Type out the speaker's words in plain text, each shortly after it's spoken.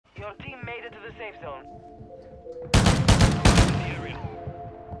Your team made it to the safe zone.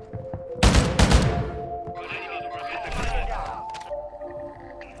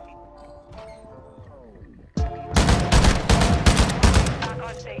 Back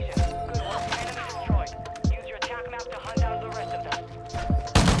on station. Good work. Enemy destroyed. Use your attack map to hunt down the rest of them.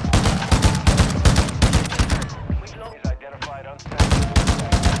 We've located. Identified on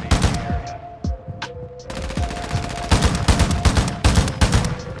area.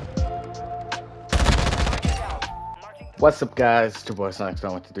 What's up, guys? It's your boy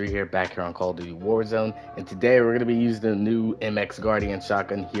Sonic123 here, back here on Call of Duty Warzone, and today we're going to be using the new MX Guardian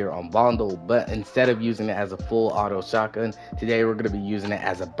shotgun here on Bondle, but instead of using it as a full auto shotgun, today we're going to be using it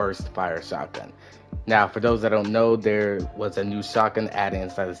as a burst fire shotgun. Now, for those that don't know, there was a new shotgun added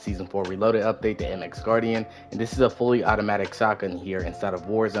inside the Season 4 Reloaded update, the MX Guardian, and this is a fully automatic shotgun here inside of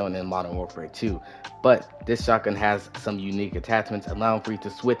Warzone and Modern Warfare 2. But this shotgun has some unique attachments, allowing for you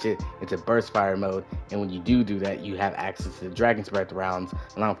to switch it into burst fire mode, and when you do that, you have access to the Dragon's Breath rounds,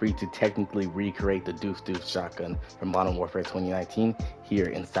 allowing for you to technically recreate the DOOF DOOF shotgun from Modern Warfare 2019 here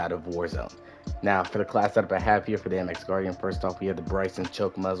inside of Warzone. Now, for the class setup I have here for the MX Guardian, first off we have the Bryson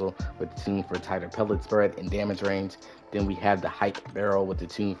choke muzzle with the tune for tighter pellet spread and damage range. Then we have the Hike barrel with the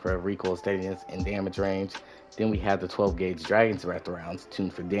tune for recoil steadiness and damage range. Then we have the 12 gauge Dragon's Breath rounds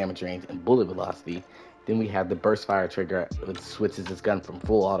tuned for damage range and bullet velocity. Then we have the burst fire trigger, which switches this gun from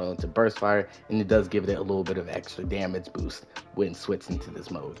full auto into burst fire, and it does give it a little bit of extra damage boost when switched into this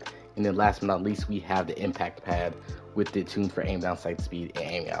mode. And then last but not least, we have the impact pad with the tune for aim down sight speed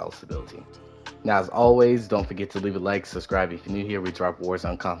and aim out stability. Now, as always, don't forget to leave a like, subscribe if you're new here. We drop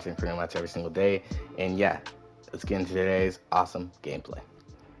Warzone content pretty much every single day. And yeah, let's get into today's awesome gameplay.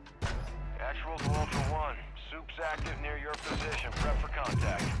 Actual to Ultra One. Soup's active near your position. Prep for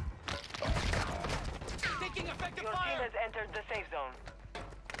contact. Taking effective Your fire! team has entered the safe zone.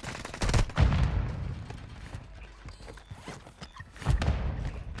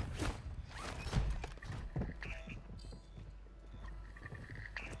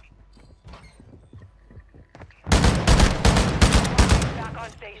 Back on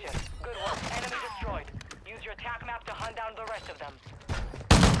station. Good work. Enemy destroyed. Use your attack map to hunt down the rest of them.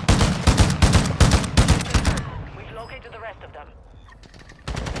 We've located the rest of them.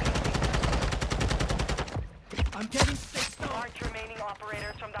 I'm getting safe zone. Mark remaining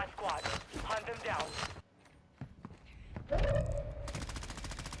operators from that squad. Hunt them down.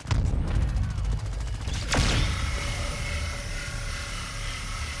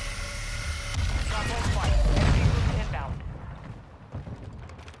 Got one fight. Enemy group inbound.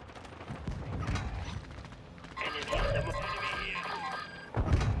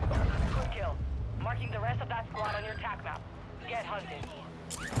 Good kill. Marking the rest of that squad on your attack map. Get hunting.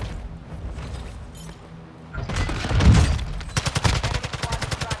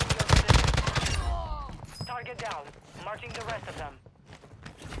 Target down. Marking the rest of them.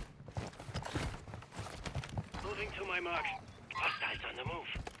 Moving to my mark. Hostiles on the move.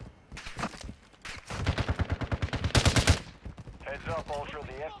 Heads up, Ultra. The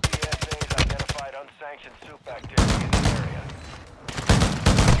FBSA's identified unsanctioned soup activity in the area.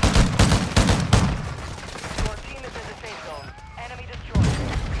 Your team is in the safe zone. Enemy destroyed.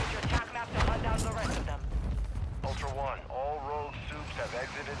 Use your attack map to hunt down the rest of them. Ultra One, all rogue soups have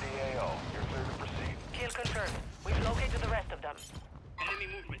exited the AO. You're clear to proceed. Kill confirmed. We've located the rest of them. Enemy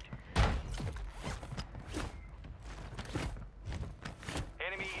movement.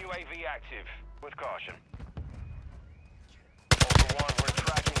 Enemy UAV active. With caution. Ultra One, we're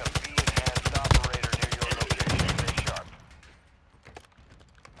tracking a B-enhanced operator near your location. Stay sharp.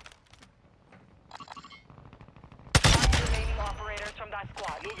 Five remaining operators from that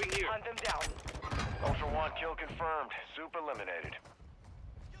squad. Moving here. Hunt them down. Ultra One, kill confirmed. Soup eliminated.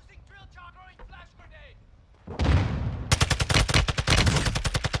 Using drill charcoal flash grenade.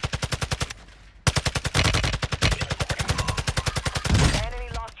 The enemy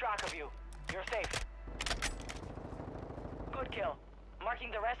lost track of you. You're safe. Good kill.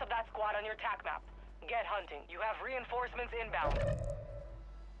 Marking the rest of that squad on your attack map. Get hunting. You have reinforcements inbound.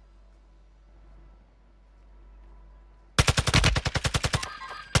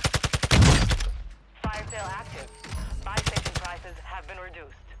 Fire sale active. Buy station prices have been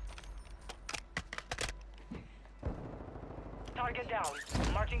reduced. Target down.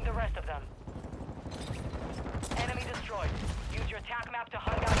 Marking the rest of them. Enemy destroyed. Use your attack map to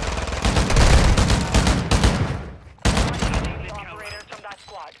hunt down the operators from that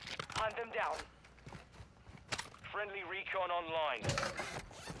squad. Hunt them down. Friendly recon online.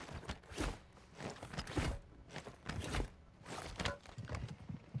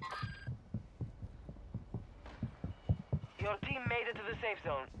 Your Your team made it to the safe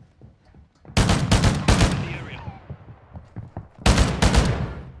zone. The area.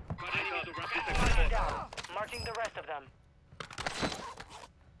 Got enemies around this Marking sector. down. Marking the rest of them.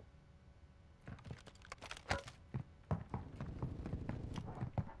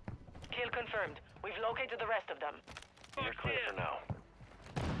 Kill confirmed. We've located the rest of them. You're clear for now.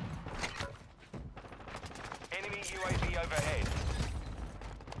 Enemy UAV overhead.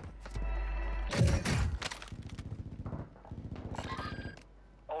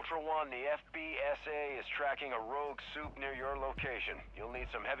 Ultra One, the FBSA is tracking a rogue soup near your location. You'll need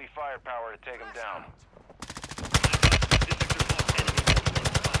some heavy firepower to take them down.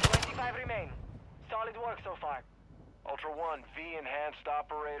 25 remain. Solid work so far. Ultra One, V-enhanced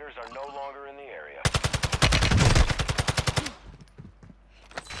operators are no longer in the area.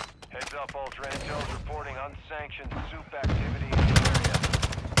 Heads up, Ultra. Intel's reporting unsanctioned soup activity in the area.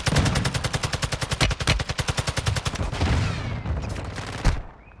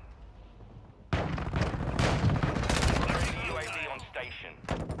 UAV on station.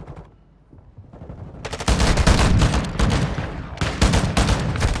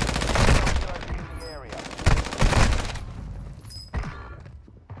 UAV in the area.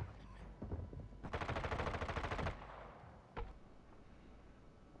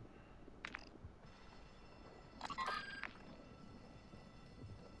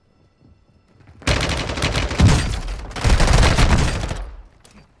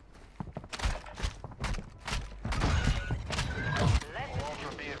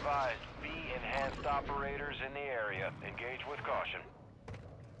 Ultra, be advised. V-enhanced operators in the area. Engage with caution.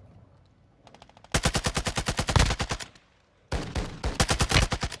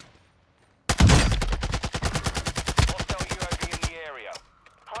 Hostile UAV in the area.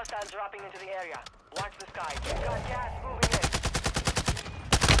 Hostiles dropping into the area. Watch the sky. We've got gas moving in.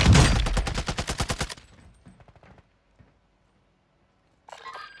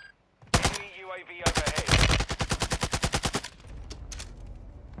 Enemy UAV overhead.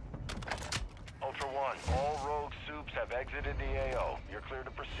 Ultra One, all rogue soups have exited the AO. You're clear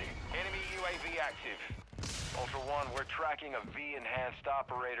to proceed. Enemy UAV active. Ultra One, we're tracking a V-enhanced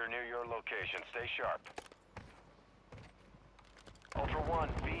operator near your location. Stay sharp. Ultra One,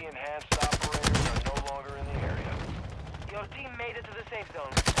 V-enhanced operators are no longer in the area. Your team made it to the safe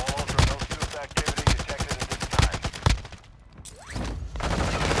zone. All Ultra, no soup activity detected at this time.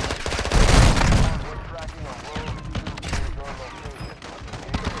 We're tracking a rogue soup near your location.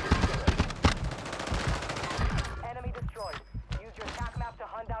 Enemy destroyed. Use your attack map to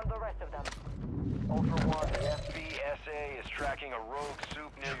hunt down the rest of them. Ultra One, the FBSA is tracking a rogue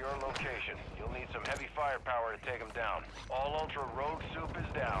soup near your location. You'll need some heavy firepower to take them down. All Ultra, rogue soup is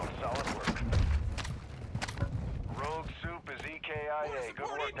down. Solid work. Rogue soup is EKIA. Good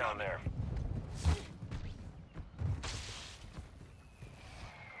work down there.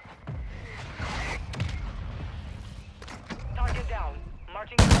 Target down.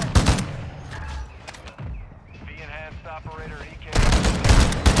 Marching the rest. V-enhanced operator EKIA.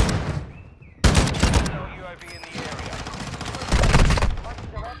 No UAV in the area.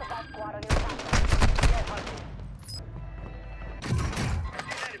 Marching the rest of that squad on your platform. Get hunting.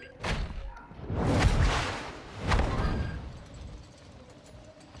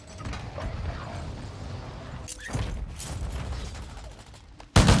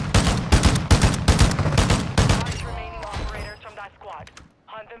 Five remaining operators from that squad.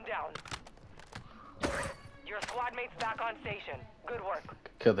 Hunt them down. Your squad mates back on station. Good work.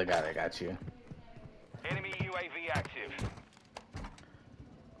 Kill the guy that got you. Enemy UAV active.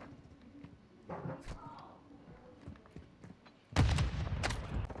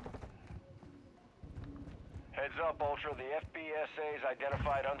 Heads up, Ultra. The FBSA's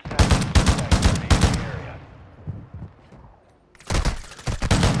identified unsanctioned activity in the area.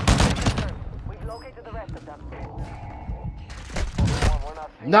 Confirmed. We've located the rest of them. Ultra One, we're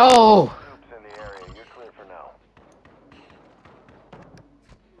not seeing No! troops in the area. You're clear for now.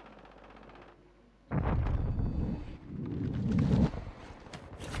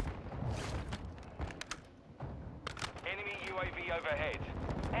 Enemy UAV overhead.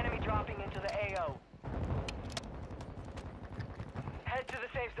 Enemy dropping into the AO. Head to the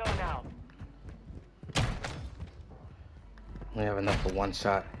safe zone now. We have enough for one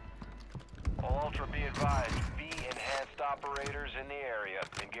shot. All Ultra, be advised. V-enhanced operators in the area.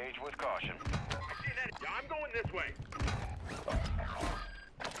 Engage with caution. I'm going this way.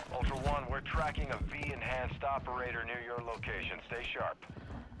 Ultra One, we're tracking a V-enhanced operator near your location. Stay sharp.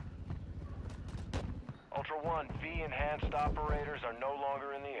 Ultra One, V-enhanced operators are no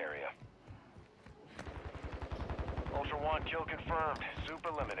longer in the area. Ultra One, kill confirmed. Soup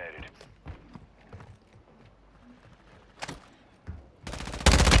eliminated.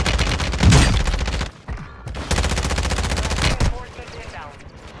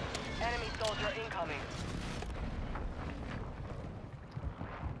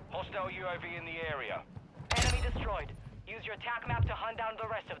 hunt down the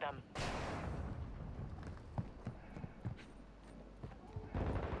rest of them.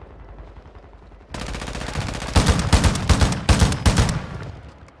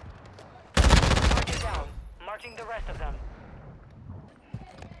 Target down. Marching the rest of them.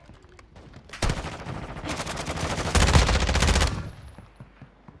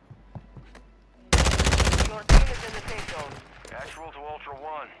 Your team is in the safe zone. Actual to Ultra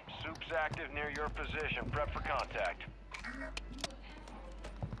One. Soup's active near your position. Prep for contact.